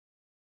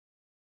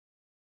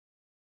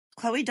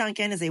Chloe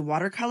Duncan is a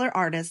watercolor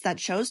artist that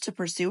chose to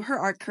pursue her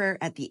art career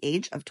at the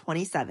age of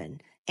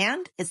 27,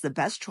 and it's the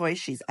best choice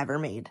she's ever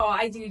made. Oh,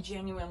 I do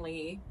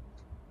genuinely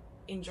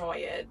enjoy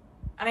it.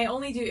 And I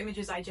only do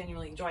images I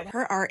genuinely enjoy.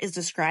 Her art is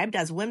described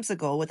as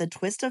whimsical with a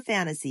twist of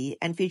fantasy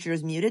and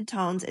features muted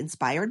tones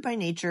inspired by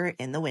nature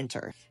in the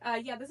winter.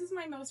 Yeah, this is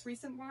my most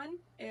recent one.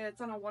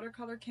 It's on a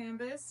watercolor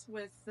canvas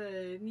with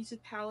the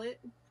muted palette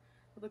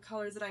of the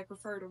colors that I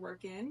prefer to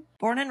work in.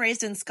 Born and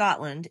raised in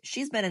Scotland,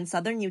 she's been in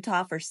southern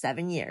Utah for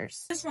 7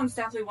 years. This one's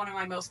definitely one of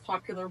my most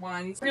popular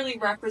ones. It really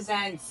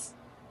represents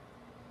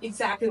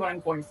exactly what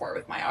I'm going for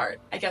with my art.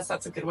 I guess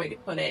that's a good way to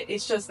put it.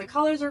 It's just the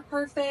colors are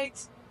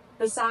perfect.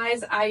 The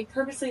size, I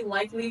purposely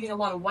like leaving a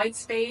lot of white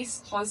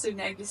space, positive,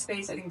 negative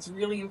space. I think it's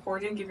really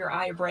important. Give your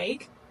eye a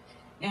break.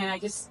 And I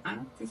don't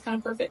know, it's kind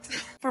of perfect.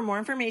 For more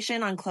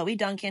information on Chloe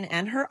Duncan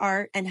and her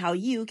art and how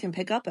you can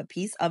pick up a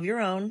piece of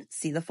your own,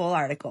 see the full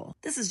article.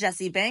 This is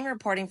Jessi Bang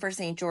reporting for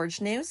St. George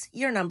News,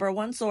 your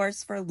 #1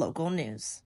 source for local news.